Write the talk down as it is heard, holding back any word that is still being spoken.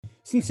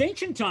Since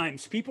ancient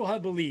times, people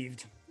have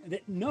believed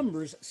that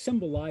numbers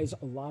symbolize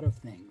a lot of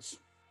things.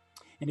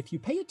 And if you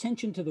pay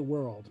attention to the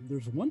world,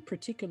 there's one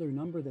particular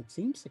number that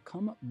seems to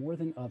come up more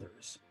than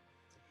others.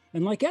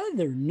 And like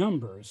other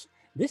numbers,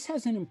 this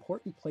has an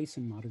important place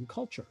in modern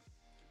culture.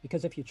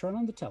 Because if you turn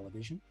on the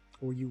television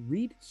or you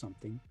read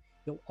something,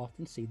 you'll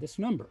often see this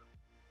number.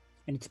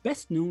 And it's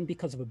best known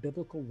because of a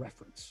biblical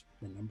reference,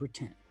 the number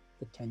 10,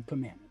 the 10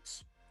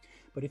 Commandments.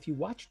 But if you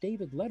watch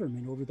David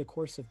Letterman over the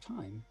course of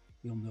time,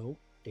 you'll know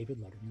David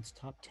Letterman's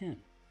top 10.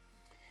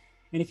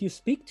 And if you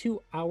speak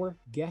to our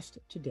guest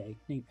today,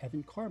 named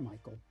Evan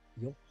Carmichael,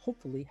 you'll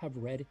hopefully have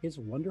read his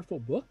wonderful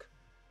book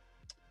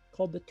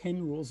called The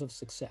 10 Rules of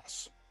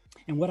Success.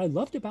 And what I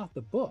loved about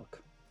the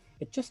book,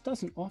 it just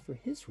doesn't offer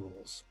his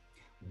rules.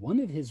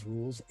 One of his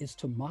rules is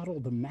to model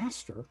the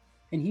master,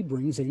 and he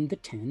brings in the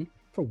 10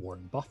 for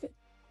Warren Buffett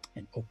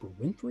and Oprah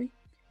Winfrey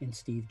and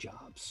Steve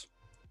Jobs.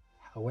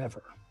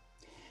 However,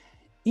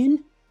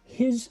 in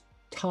his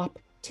top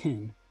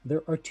 10,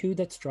 there are two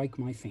that strike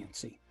my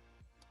fancy.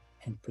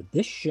 And for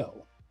this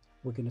show,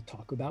 we're going to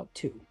talk about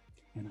two.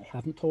 And I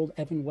haven't told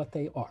Evan what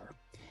they are,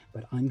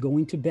 but I'm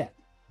going to bet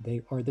they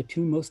are the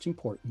two most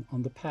important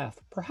on the path,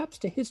 perhaps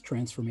to his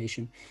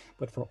transformation.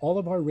 But for all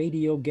of our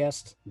radio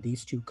guests,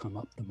 these two come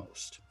up the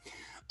most.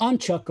 I'm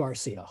Chuck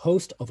Garcia,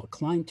 host of A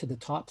Climb to the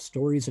Top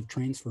Stories of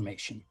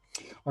Transformation.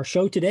 Our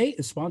show today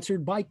is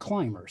sponsored by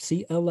Climber,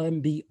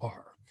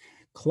 CLMBR.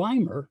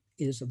 Climber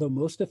is the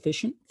most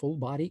efficient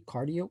full-body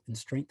cardio and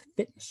strength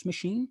fitness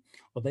machine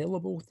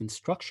available with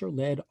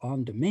instructor-led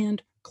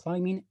on-demand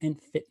climbing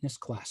and fitness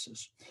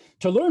classes.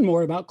 To learn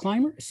more about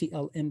Climber,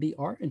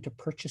 CLMBR, and to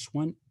purchase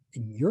one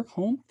in your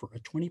home for a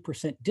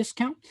 20%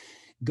 discount,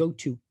 go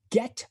to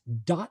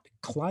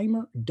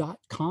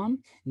get.climber.com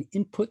and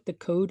input the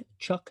code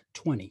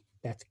Chuck20.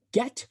 That's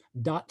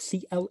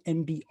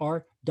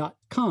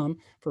get.clmbr.com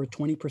for a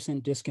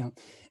 20% discount.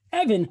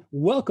 Evan,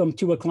 welcome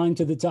to A Climb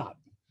to the Top.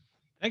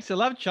 Thanks a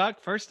lot,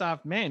 Chuck. First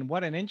off, man,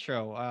 what an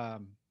intro.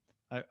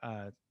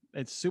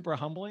 It's super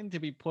humbling to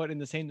be put in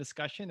the same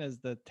discussion as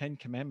the 10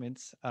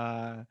 Commandments.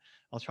 I'll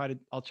try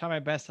my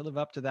best to live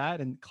up to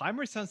that. And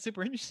Climber sounds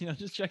super interesting. I'm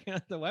just checking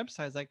out the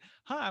website. It's like,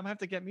 I'm gonna have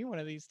to get me one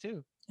of these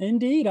too.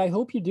 Indeed, I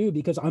hope you do,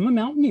 because I'm a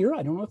mountaineer.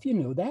 I don't know if you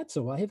know that.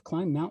 So I have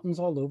climbed mountains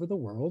all over the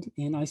world,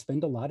 and I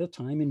spend a lot of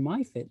time in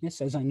my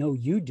fitness, as I know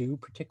you do,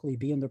 particularly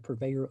being the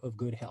purveyor of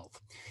good health.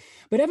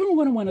 But Evan,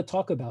 what I want to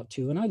talk about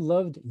too, and I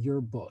loved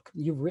your book.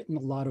 You've written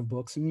a lot of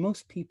books, and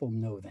most people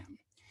know them.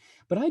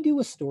 But I do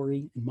a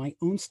story, and my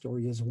own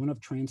story is one of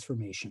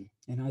transformation.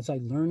 And as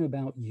I learn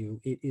about you,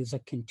 it is a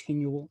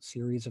continual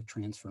series of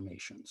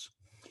transformations.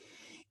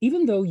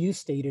 Even though you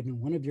stated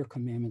in one of your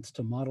commandments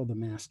to model the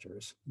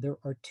masters, there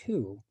are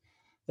two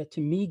that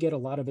to me get a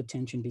lot of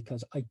attention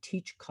because I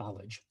teach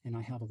college and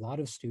I have a lot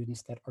of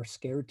students that are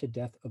scared to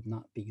death of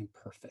not being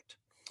perfect.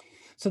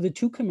 So the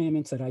two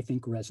commandments that I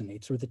think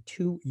resonates, or the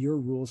two your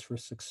rules for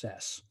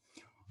success,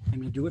 I'm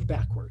going to do it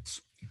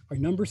backwards, are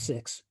number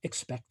 6,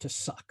 expect to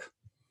suck.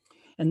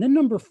 And then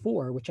number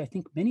 4, which I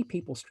think many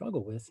people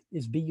struggle with,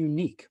 is be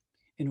unique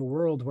in a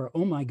world where,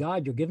 oh my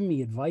God, you're giving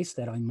me advice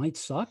that I might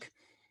suck.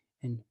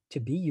 And to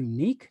be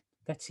unique,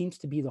 that seems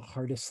to be the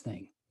hardest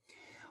thing.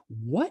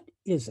 What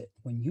is it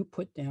when you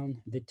put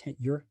down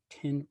your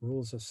 10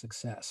 rules of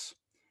success?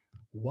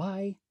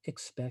 Why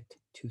expect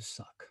to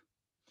suck?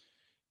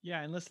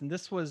 Yeah, and listen,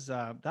 this was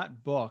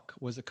that book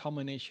was a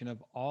culmination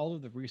of all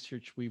of the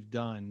research we've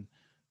done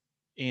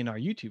in our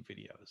YouTube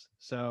videos.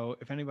 So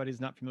if anybody's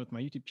not familiar with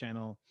my YouTube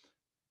channel,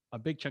 a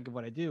big chunk of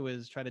what I do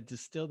is try to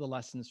distill the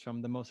lessons from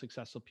the most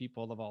successful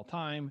people of all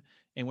time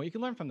and what you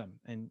can learn from them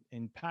and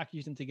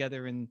package them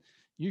together in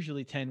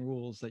usually 10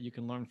 rules that you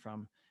can learn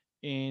from.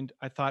 And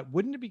I thought,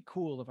 wouldn't it be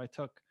cool if I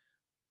took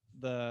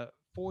the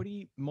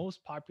 40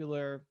 most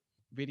popular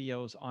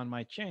videos on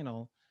my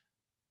channel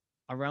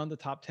around the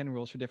top 10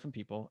 rules for different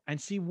people and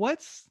see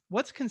what's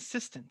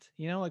consistent,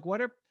 like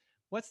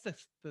what's the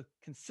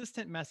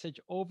consistent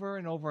message over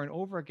and over and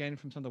over again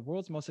from some of the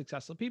world's most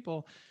successful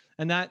people.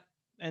 And that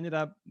ended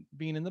up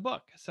being in the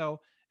book.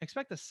 So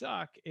expect to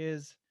suck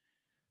is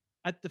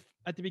at the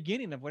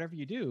beginning of whatever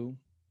you do,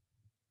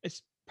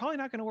 it's probably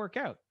not going to work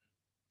out.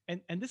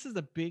 And this is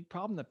the big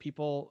problem that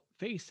people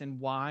face, and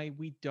why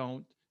we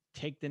don't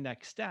take the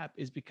next step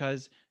is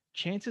because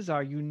chances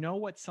are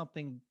what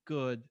something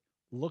good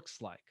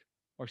looks like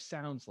or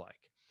sounds like.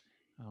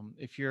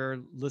 If you're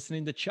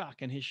listening to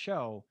Chuck and his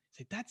show,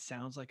 say that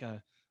sounds like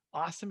a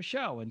awesome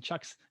show, and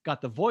Chuck's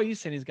got the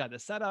voice and he's got the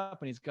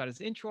setup and he's got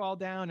his intro all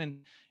down,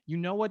 and you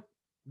know what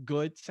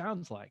good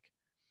sounds like.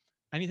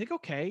 And you think,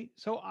 okay,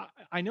 so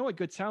I know what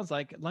good sounds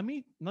like. Let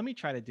me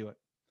try to do it.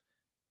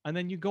 And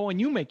then you go and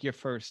you make your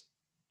first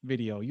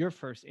video, your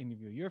first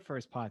interview, your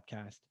first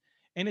podcast,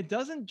 and it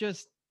doesn't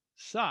just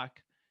suck.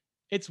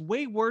 It's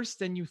way worse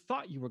than you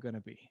thought you were going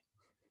to be.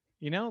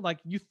 Like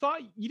you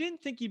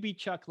didn't think you'd be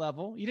Chuck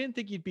level. You didn't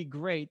think you'd be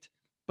great,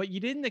 but you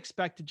didn't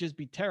expect to just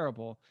be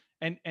terrible.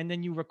 And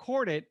then you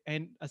record it.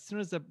 And as soon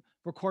as the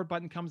record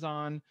button comes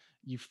on,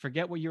 you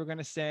forget what you were going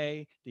to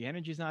say. The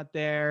energy's not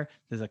there.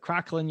 There's a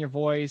crackle in your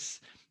voice.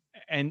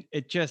 And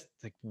it just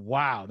like,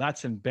 wow,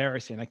 that's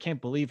embarrassing. I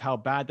can't believe how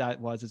bad that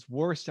was. It's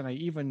worse than I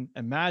even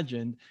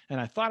imagined. And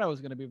I thought I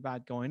was going to be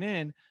bad going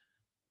in.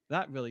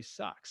 That really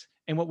sucks.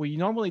 And what we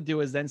normally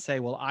do is then say,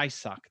 well, I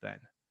suck then.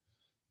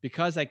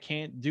 Because I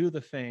can't do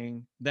the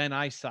thing, then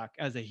I suck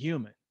as a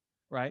human,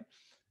 right?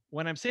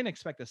 When I'm saying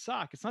expect to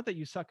suck, it's not that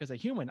you suck as a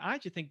human. I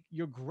actually think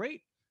you're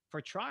great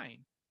for trying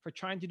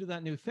to do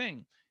that new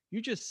thing.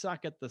 You just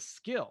suck at the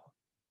skill.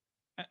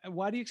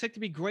 Why do you expect to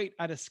be great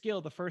at a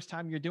skill the first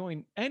time you're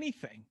doing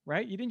anything,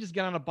 right? You didn't just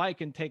get on a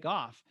bike and take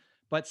off,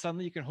 but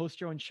suddenly you can host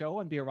your own show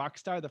and be a rock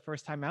star the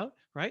first time out,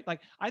 right?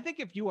 Like, I think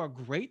if you are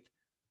great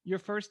your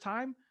first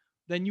time,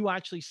 then you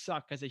actually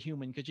suck as a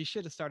human because you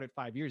should have started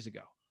 5 years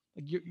ago.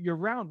 Like your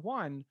round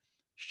one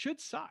should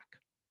suck.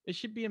 It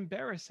should be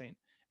embarrassing.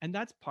 And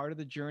that's part of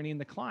the journey in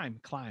the climb,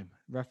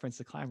 reference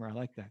the climber. I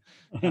like that.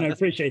 And I That's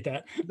appreciate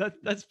that.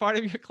 that's part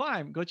of your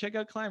climb. Go check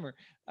out Climber.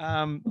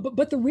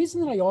 But the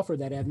reason that I offer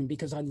that, Evan,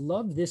 because I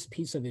love this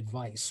piece of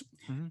advice.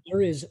 Mhm.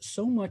 There is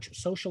so much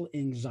social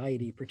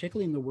anxiety,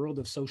 particularly in the world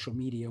of social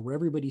media, where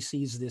everybody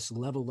sees this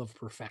level of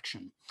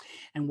perfection.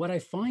 And what I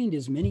find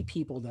is many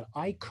people that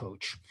I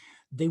coach,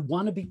 they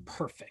want to be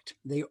perfect.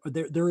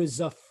 There is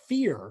a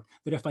fear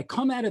that if I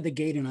come out of the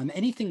gate and I'm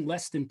anything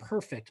less than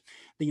perfect,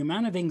 the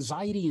amount of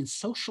anxiety and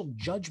social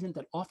judgment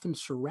that often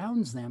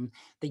surrounds them,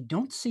 they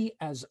don't see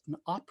as an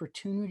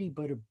opportunity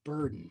but a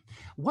burden.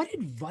 What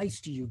advice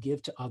do you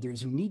give to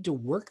others who need to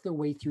work their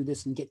way through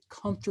this and get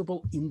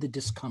comfortable in the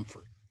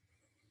discomfort?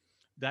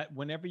 That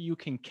whenever you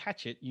can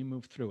catch it, you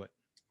move through it.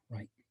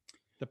 Right.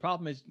 The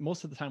problem is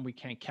most of the time we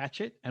can't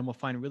catch it, and we'll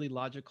find really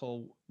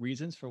logical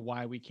reasons for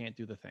why we can't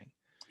do the thing.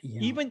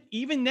 Yeah.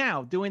 Even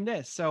now doing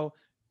this. So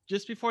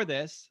just before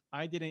this,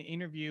 I did an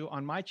interview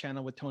on my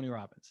channel with Tony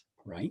Robbins.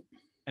 Right.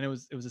 And it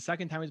was the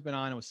second time he's been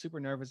on. I was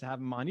super nervous to have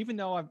him on, even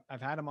though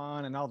I've had him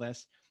on and all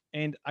this.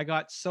 And I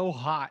got so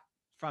hot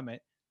from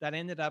it that I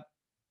ended up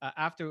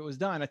after it was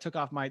done, I took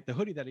off the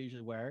hoodie that I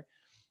usually wear.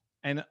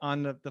 And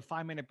on the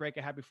 5 minute break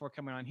I had before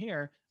coming on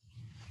here,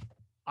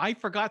 I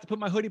forgot to put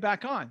my hoodie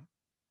back on.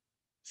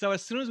 So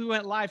as soon as we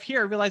went live here,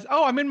 I realized,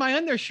 oh, I'm in my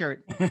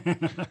undershirt.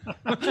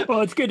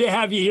 Well, it's good to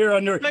have you here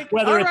under, Like,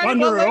 whether all it's right,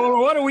 under well,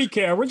 or what do we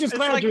care? We're just it's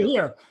glad like, you're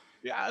here.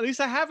 yeah, at least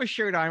I have a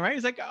shirt on, right?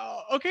 He's like,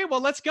 oh, okay, well,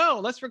 let's go.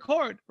 Let's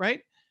record,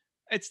 right?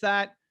 It's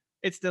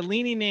the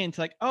leaning into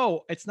like,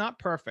 oh, it's not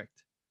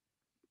perfect.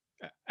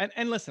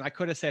 And listen, I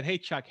could have said, hey,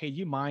 Chuck, hey, do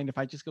you mind if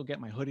I just go get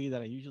my hoodie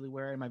that I usually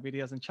wear in my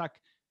videos? And Chuck,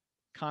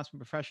 constant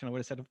professional, would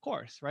have said, of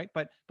course, right?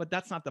 But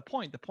that's not the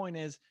point. The point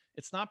is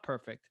it's not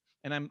perfect.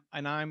 And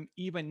I'm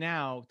even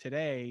now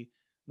today,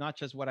 not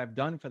just what I've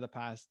done for the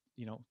past,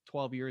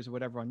 12 years or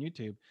whatever on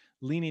YouTube,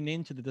 leaning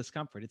into the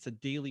discomfort. It's a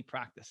daily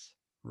practice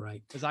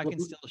Right. because I Well, can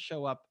still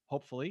show up,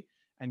 hopefully,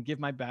 and give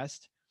my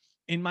best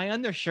in my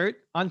undershirt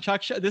on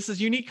Chuck Show. This is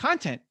unique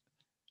content.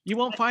 You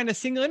won't find a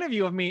single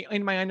interview of me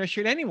in my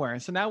undershirt anywhere.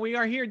 So now we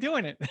are here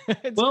doing it.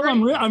 It's Well,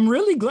 great. I'm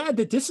really glad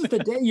that this is the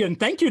day, and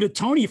thank you to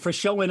Tony for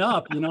showing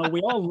up.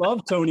 We all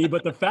love Tony,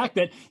 but the fact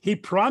that he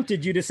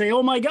prompted you to say,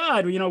 "Oh my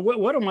God,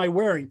 what am I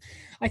wearing?"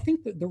 I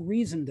think that the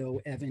reason, though,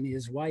 Evan,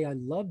 is why I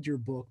loved your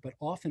book. But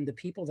often the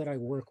people that I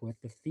work with,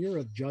 the fear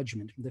of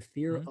judgment, the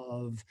fear Mhm.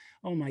 of,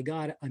 "Oh my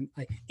God,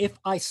 if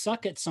I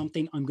suck at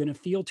something, I'm going to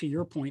feel." To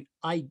your point,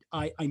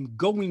 I'm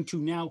going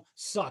to now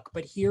suck.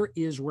 But here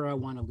is where I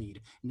want to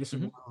lead, and this is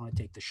where Mhm. I want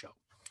to take the show.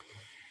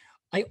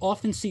 I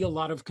often see a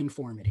lot of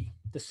conformity,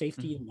 the Mhm.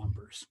 safety in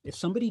numbers. If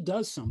somebody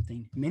does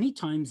something, many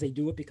times they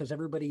do it because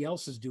everybody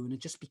else is doing it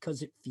just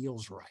because it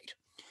feels right.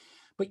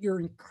 But your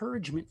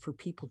encouragement for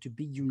people to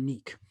be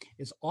unique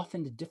is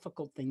often the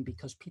difficult thing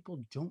because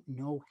people don't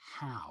know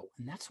how.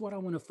 And that's what I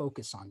want to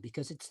focus on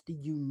because it's the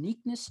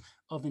uniqueness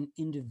of an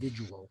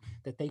individual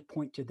that they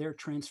point to their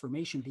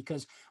transformation.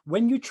 Because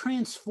when you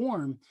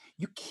transform,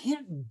 you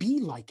can't be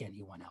like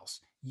anyone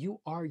else,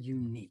 you are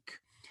unique.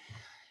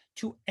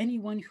 To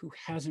anyone who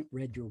hasn't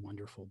read your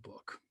wonderful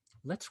book,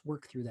 let's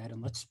work through that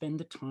and let's spend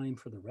the time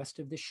for the rest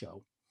of the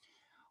show.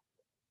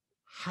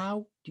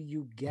 How do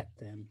you get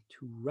them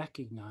to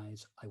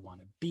recognize I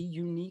want to be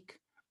unique?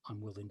 I'm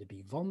willing to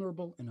be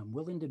vulnerable and I'm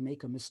willing to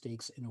make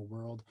mistakes in a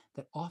world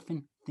that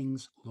often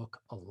things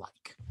look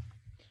alike.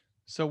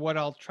 So what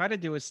I'll try to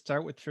do is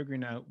start with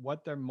figuring out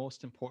what their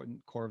most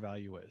important core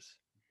value is.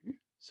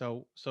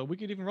 So we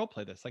could even role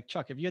play this. Like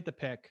Chuck, if you had to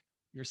pick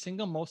your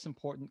single most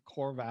important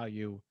core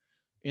value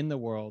in the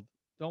world,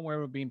 don't worry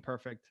about being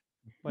perfect,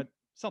 but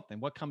something.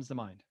 What comes to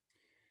mind?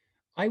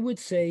 I would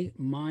say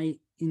my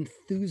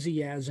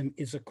enthusiasm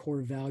is a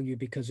core value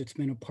because it's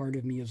been a part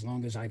of me as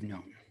long as I've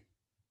known.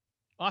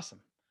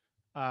 Awesome.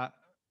 Uh,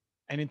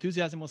 and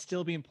enthusiasm will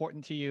still be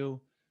important to you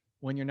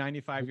when you're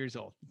 95 years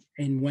old.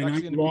 And when Chuck's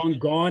I'm going to be long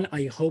gone,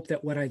 I hope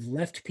that what I've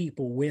left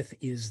people with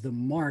is the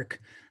mark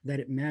that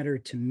it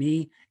mattered to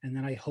me and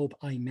that I hope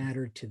I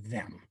mattered to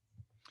them.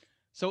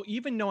 so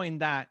even knowing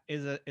that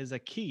is a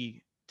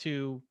key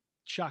to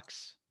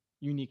Chuck's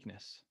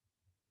uniqueness.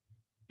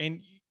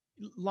 And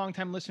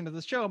longtime listener to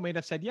the show may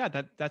have said, yeah,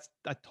 that's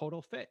a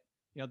total fit.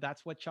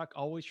 That's what Chuck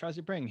always tries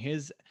to bring.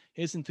 His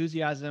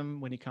enthusiasm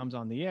when he comes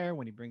on the air,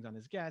 when he brings on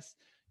his guests,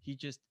 he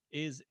just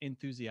is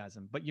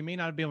enthusiasm. But you may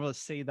not be able to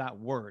say that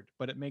word,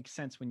 but it makes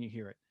sense when you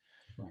hear it.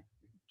 Right.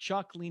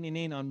 Chuck leaning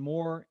in on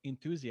more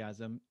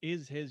enthusiasm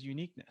is his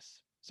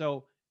uniqueness.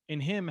 So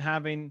in him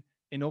having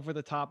an over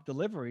the top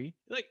delivery,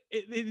 like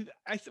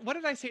what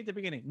did I say at the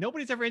beginning?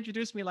 Nobody's ever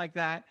introduced me like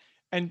that.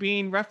 And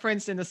being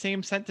referenced in the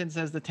same sentence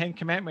as the 10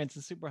 Commandments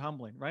is super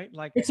humbling, right?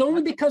 Like It's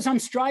only because I'm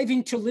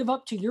striving to live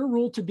up to your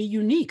rule to be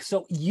unique.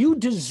 So you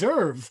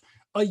deserve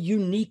a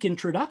unique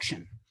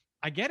introduction.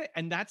 I get it.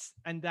 And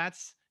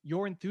that's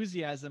your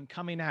enthusiasm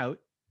coming out,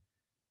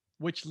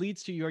 which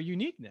leads to your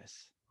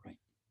uniqueness. Right.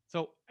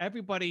 So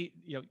everybody,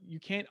 you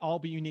can't all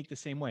be unique the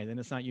same way. Then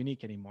it's not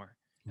unique anymore.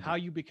 Right. How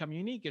you become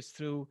unique is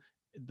through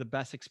the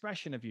best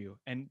expression of you.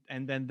 And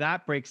then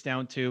that breaks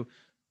down to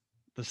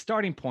the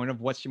starting point of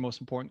what's your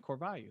most important core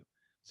value.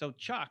 So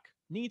Chuck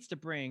needs to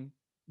bring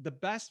the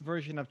best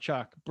version of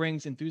Chuck,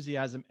 brings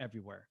enthusiasm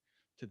everywhere,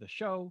 to the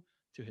show,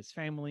 to his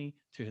family,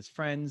 to his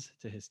friends,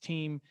 to his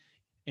team.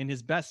 In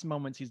his best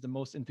moments, he's the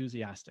most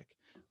enthusiastic.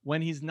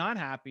 When he's not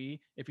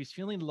happy, if he's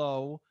feeling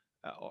low,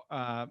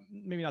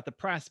 maybe not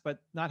depressed, but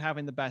not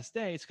having the best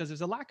day, it's because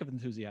there's a lack of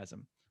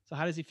enthusiasm. So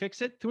how does he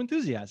fix it? Through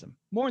enthusiasm.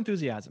 More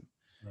enthusiasm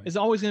is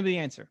always going to be the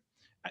answer.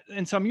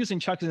 And so I'm using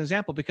Chuck as an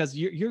example because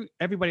you're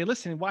everybody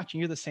listening, watching,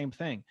 you're the same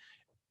thing.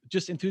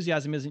 Just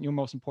enthusiasm isn't your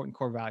most important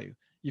core value.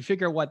 You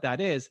figure out what that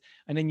is,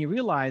 and then you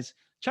realize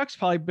Chuck's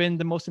probably been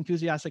the most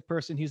enthusiastic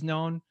person he's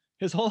known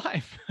his whole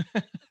life.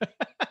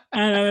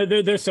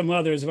 There's some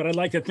others, but I'd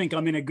like to think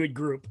I'm in a good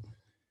group.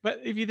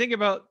 But if you think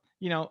about,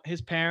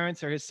 his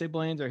parents or his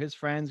siblings or his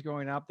friends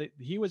growing up,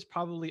 he was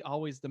probably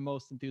always the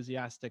most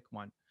enthusiastic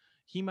one.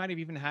 He might have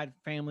even had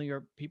family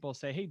or people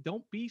say, "Hey,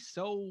 don't be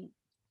so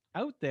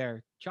out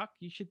there, Chuck.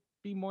 You should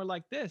be more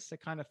like this to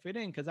kind of fit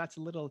in because that's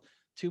a little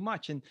too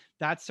much." And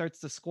that starts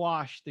to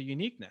squash the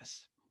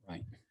uniqueness.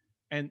 Right.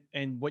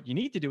 And what you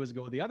need to do is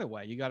go the other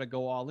way. You got to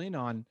go all in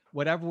on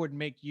whatever would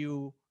make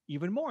you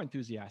even more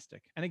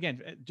enthusiastic. And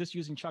again, just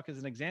using Chuck as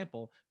an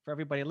example for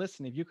everybody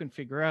listening, if you can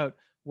figure out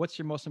what's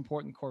your most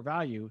important core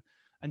value,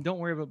 and don't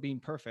worry about being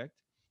perfect,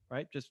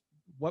 right? Just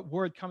what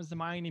word comes to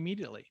mind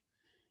immediately.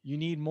 You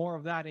need more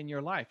of that in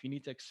your life. You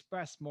need to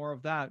express more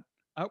of that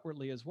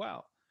outwardly as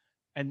well.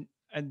 And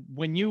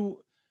when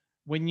you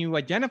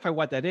identify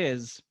what that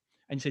is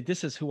and you say,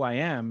 this is who I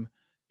am,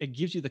 it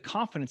gives you the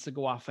confidence to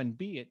go off and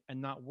be it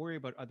and not worry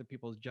about other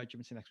people's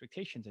judgments and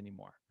expectations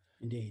anymore.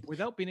 Indeed.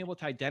 Without being able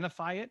to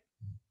identify it,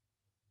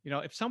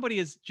 if somebody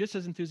is just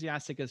as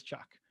enthusiastic as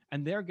Chuck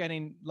and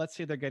let's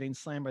say they're getting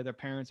slammed by their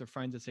parents or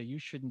friends that say, you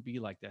shouldn't be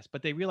like this,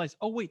 but they realize,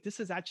 oh, wait, this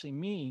is actually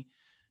me.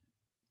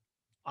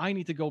 I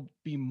need to go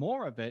be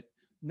more of it.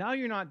 Now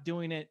you're not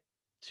doing it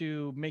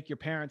to make your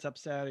parents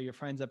upset or your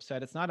friends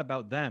upset. It's not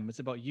about them. It's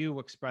about you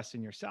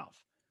expressing yourself.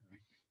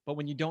 But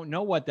when you don't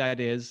know what that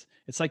is,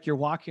 it's like you're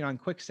walking on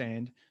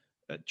quicksand,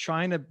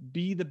 trying to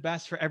be the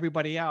best for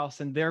everybody else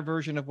and their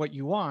version of what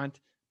you want,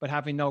 but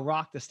having no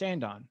rock to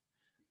stand on.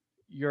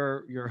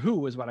 Your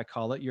who is what I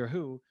call it. Your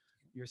who,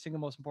 your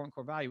single most important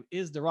core value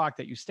is the rock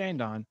that you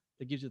stand on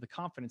that gives you the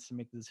confidence to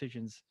make the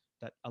decisions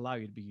that allow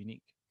you to be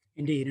unique.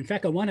 Indeed. In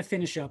fact, I want to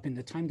finish up in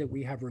the time that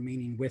we have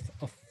remaining with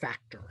a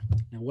factor.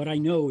 Now, what I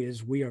know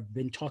is we have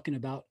been talking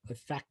about a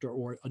factor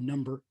or a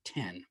number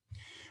 10.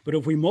 But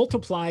if we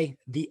multiply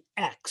the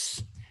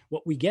X,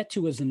 what we get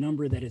to is a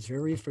number that is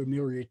very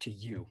familiar to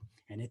you.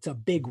 And it's a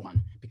big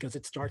one because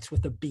it starts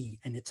with a B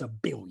and it's a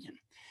billion.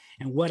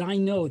 And what I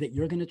know that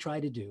you're going to try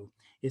to do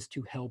is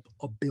to help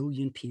a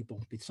billion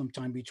people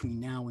sometime between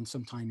now and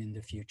sometime in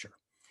the future.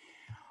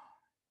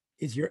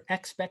 Is your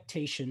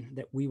expectation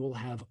that we will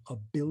have a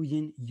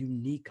billion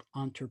unique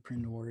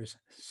entrepreneurs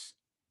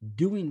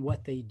doing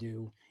what they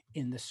do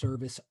in the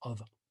service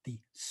of the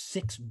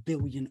 6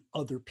 billion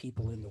other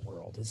people in the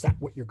world? Is that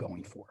what you're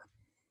going for?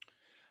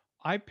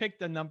 I picked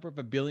the number of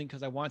a billion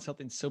because I want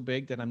something so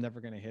big that I'm never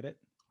going to hit it.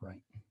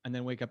 Right. And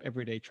then wake up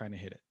every day trying to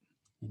hit it.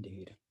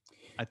 Indeed.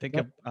 I think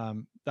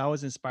that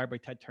was inspired by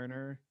Ted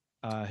Turner.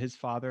 His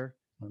father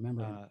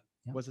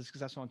was a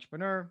successful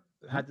entrepreneur,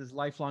 had this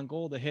lifelong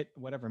goal to hit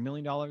whatever, $1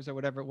 million or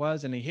whatever it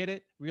was. And he hit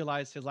it,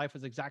 realized his life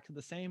was exactly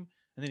the same.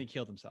 And then he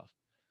killed himself.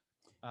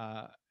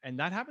 And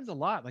that happens a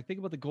lot. Like think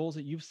about the goals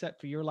that you've set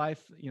for your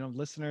life.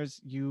 Listeners,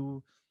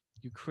 you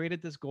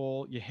created this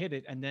goal, you hit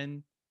it, and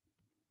then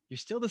you're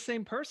still the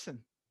same person.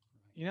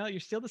 You're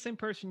still the same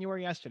person you were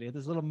yesterday.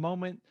 This little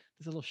moment,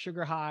 this little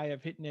sugar high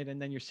of hitting it, and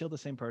then you're still the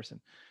same person.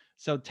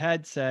 So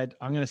Ted said,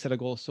 I'm going to set a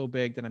goal so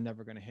big that I'm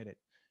never going to hit it.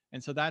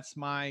 And so that's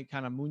my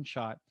kind of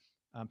moonshot.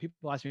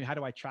 People ask me, how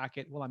do I track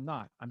it? Well, I'm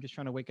not. I'm just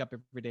trying to wake up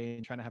every day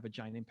and trying to have a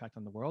giant impact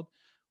on the world.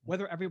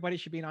 Whether everybody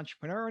should be an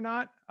entrepreneur or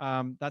not,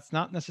 that's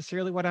not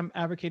necessarily what I'm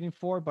advocating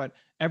for, but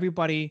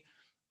everybody,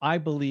 I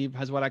believe,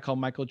 has what I call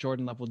Michael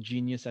Jordan level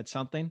genius at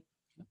something.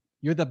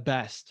 You're the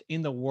best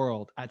in the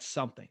world at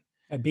something.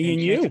 At being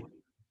you.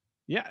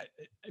 Yeah.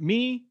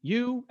 Me,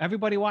 you,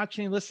 everybody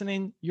watching,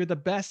 listening, you're the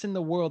best in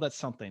the world at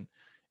something.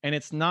 And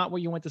it's not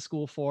what you went to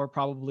school for,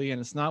 probably. And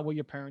it's not what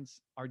your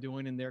parents are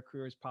doing in their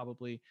careers,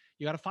 probably.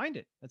 You got to find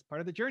it. That's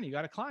part of the journey. You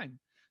got to climb.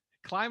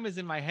 Climb is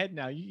in my head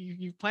now.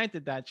 You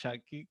planted that, Chuck.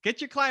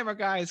 Get your climber,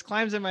 guys.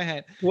 Climb's in my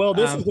head. Well,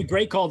 this is a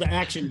great call to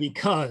action,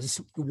 because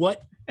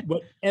what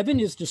Evan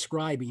is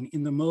describing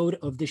in the mode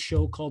of the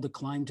show called The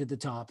Climb to the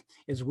Top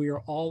is we are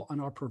all on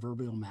our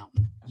proverbial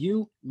mountain.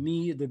 You,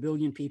 me, the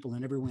billion people,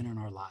 and everyone in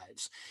our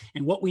lives.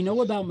 And what we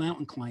know about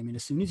mountain climbing,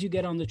 as soon as you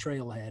get on the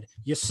trailhead,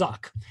 you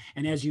suck.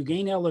 And as you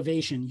gain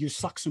elevation, you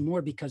suck some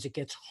more because it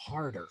gets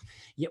harder.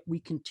 Yet we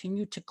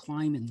continue to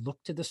climb and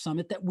look to the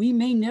summit that we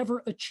may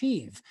never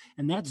achieve.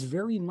 And that's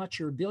very much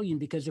your billion,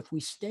 because if we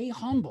stay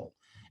humble,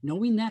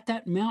 knowing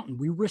that mountain,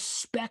 we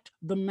respect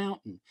the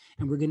mountain,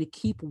 and we're going to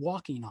keep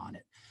walking on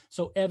it.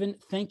 So Evan,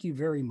 thank you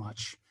very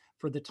much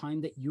for the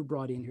time that you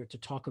brought in here to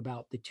talk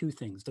about the two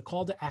things, the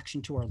call to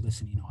action to our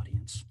listening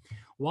audience.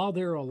 While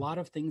there are a lot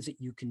of things that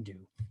you can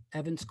do,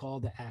 Evan's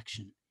call to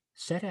action: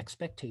 set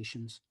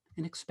expectations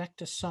and expect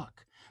to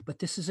suck. But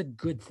this is a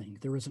good thing.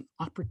 There is an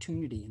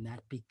opportunity in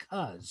that,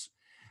 because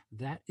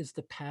that is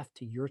the path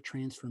to your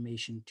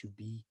transformation to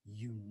be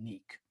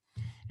unique.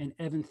 And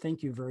Evan,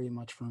 thank you very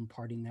much for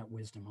imparting that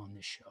wisdom on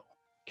this show.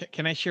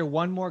 Can I share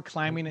one more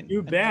climbing?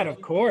 You bet,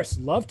 of course.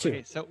 Love to.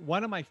 Okay, so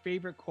one of my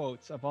favorite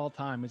quotes of all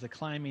time is a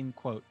climbing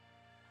quote.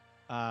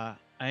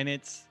 And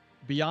it's,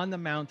 "Beyond the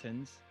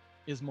mountains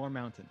is more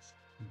mountains."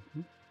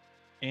 Mm-hmm.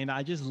 And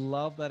I just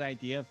love that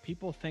idea of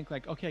people think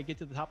like, okay, I get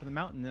to the top of the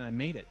mountain and I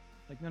made it.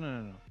 Like,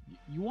 no.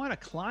 You want to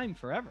climb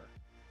forever.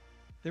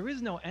 There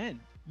is no end.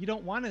 You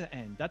don't want to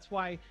end. That's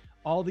why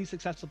all these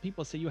successful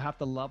people say you have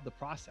to love the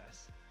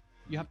process.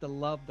 You have to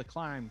love the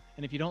climb.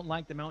 And if you don't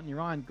like the mountain you're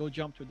on, go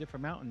jump to a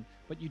different mountain.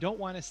 But you don't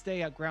want to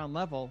stay at ground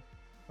level,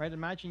 right?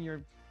 Imagine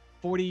you're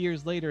 40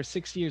 years later,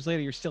 60 years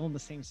later, you're still in the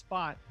same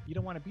spot. You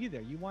don't want to be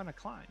there. You want to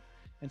climb.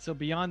 And so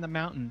beyond the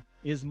mountain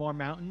is more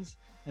mountains.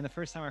 And the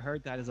first time I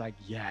heard that is like,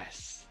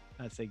 yes,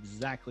 that's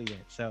exactly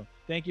it. So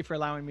thank you for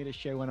allowing me to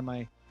share one of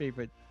my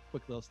favorite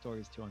quick little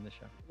stories too on the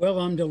show. Well,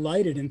 I'm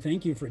delighted, and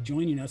thank you for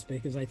joining us,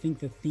 because I think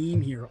the theme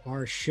here,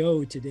 our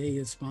show today,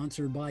 is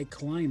sponsored by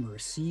Climber,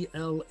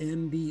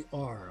 CLMBR,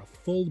 a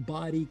full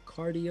body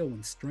cardio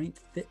and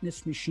strength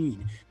fitness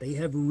machine. They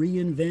have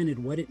reinvented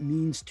what it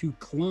means to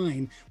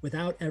climb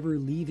without ever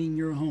leaving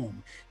your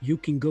home. You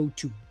can go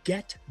to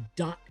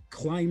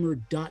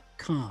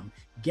get.climber.com,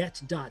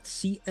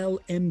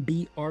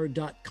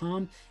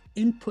 get.clmbr.com,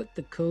 input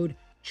the code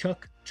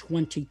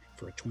Chuck20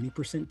 for a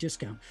 20%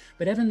 discount.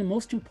 But Evan, the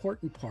most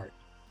important part,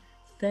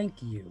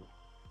 thank you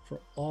for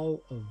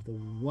all of the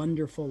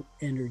wonderful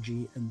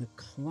energy and the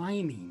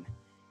climbing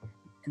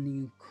and the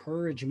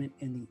encouragement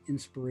and the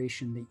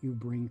inspiration that you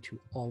bring to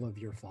all of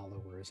your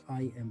followers.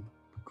 I am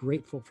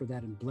grateful for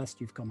that and blessed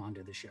you've come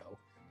onto the show.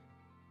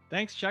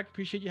 Thanks, Chuck.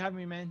 Appreciate you having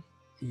me, man.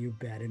 You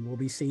bet. And we'll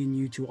be seeing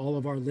you, to all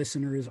of our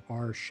listeners.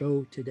 Our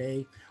show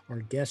today,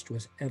 our guest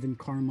was Evan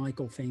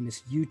Carmichael,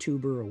 famous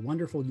YouTuber, a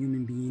wonderful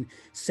human being,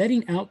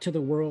 setting out to the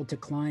world to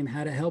climb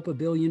how to help a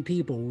billion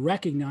people,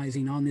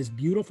 recognizing on this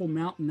beautiful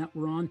mountain that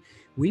we're on,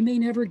 we may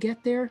never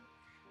get there,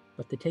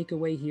 but the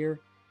takeaway here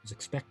is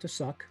expect to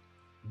suck,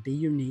 be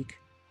unique,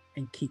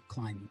 and keep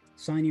climbing.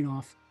 Signing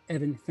off,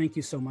 Evan, thank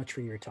you so much for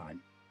your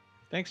time.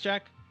 Thanks,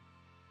 Jack.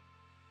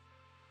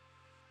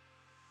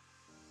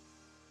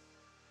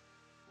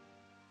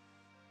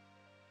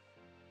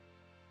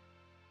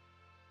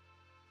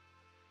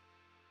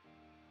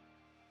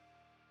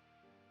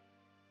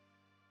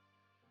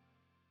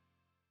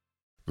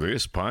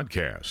 This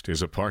podcast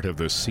is a part of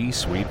the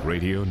C-Suite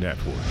Radio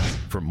Network.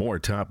 For more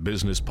top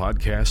business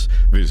podcasts,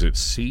 visit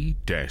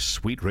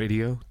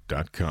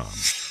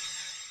c-suiteradio.com.